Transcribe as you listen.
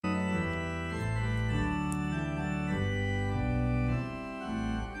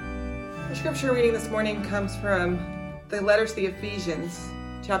Our scripture reading this morning comes from the letter to the Ephesians,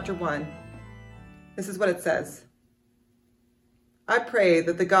 chapter 1. This is what it says. I pray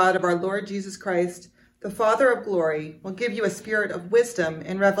that the God of our Lord Jesus Christ, the Father of glory, will give you a spirit of wisdom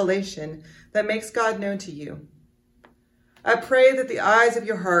and revelation that makes God known to you. I pray that the eyes of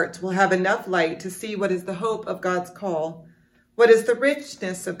your hearts will have enough light to see what is the hope of God's call, what is the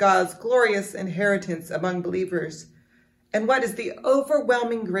richness of God's glorious inheritance among believers, and what is the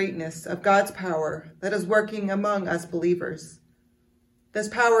overwhelming greatness of God's power that is working among us believers. This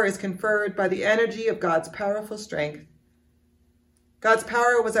power is conferred by the energy of God's powerful strength. God's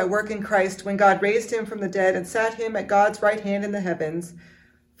power was at work in Christ when God raised him from the dead and sat him at God's right hand in the heavens,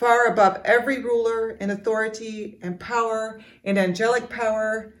 far above every ruler and authority and power and angelic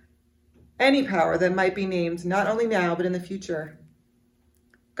power, any power that might be named, not only now, but in the future.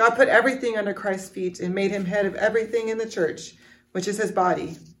 God put everything under Christ's feet and made him head of everything in the church, which is his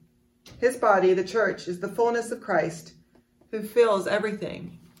body. His body, the church, is the fullness of Christ, who fills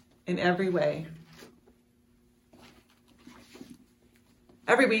everything in every way.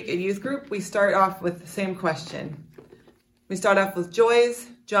 Every week at youth group, we start off with the same question. We start off with joys,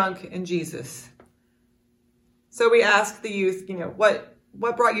 junk, and Jesus. So we ask the youth,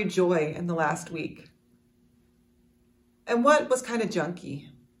 what brought you joy in the last week? And what was kind of junky?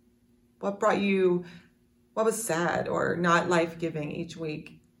 What was sad or not life-giving each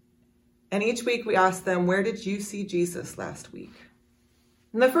week? And each week we ask them, where did you see Jesus last week?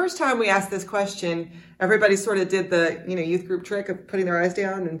 And the first time we asked this question, everybody sort of did the, youth group trick of putting their eyes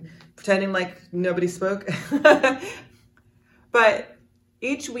down and pretending like nobody spoke. But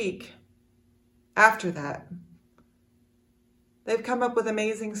each week after that, they've come up with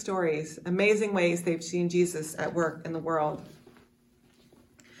amazing stories, amazing ways they've seen Jesus at work in the world.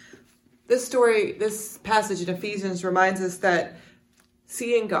 This passage in Ephesians reminds us that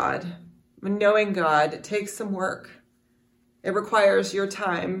seeing God, knowing God, takes some work. It requires your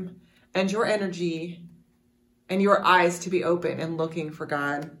time and your energy and your eyes to be open and looking for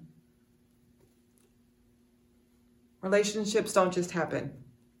God. Relationships don't just happen.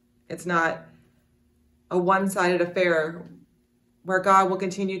 It's not a one-sided affair where God will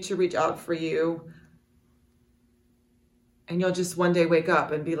continue to reach out for you and you'll just one day wake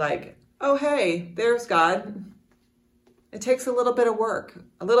up and be like, oh, hey, there's God. It takes a little bit of work,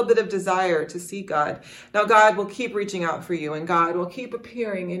 a little bit of desire to see God. Now, God will keep reaching out for you and God will keep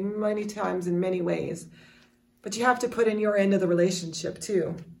appearing in many times in many ways. But you have to put in your end of the relationship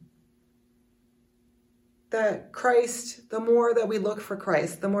too. That Christ, the more that we look for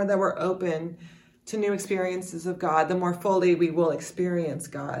Christ, the more that we're open to new experiences of God, the more fully we will experience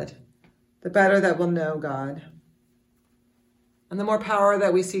God, the better that we'll know God. And the more power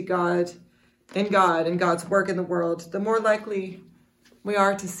that we see God and God's work in the world, the more likely we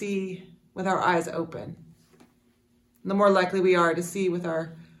are to see with our eyes open. And the more likely we are to see with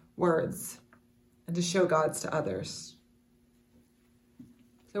our words and to show God's to others.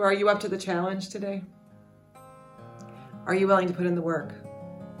 So are you up to the challenge today? Are you willing to put in the work?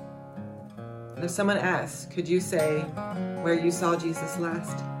 And if someone asks, could you say where you saw Jesus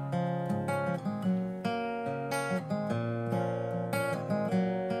last?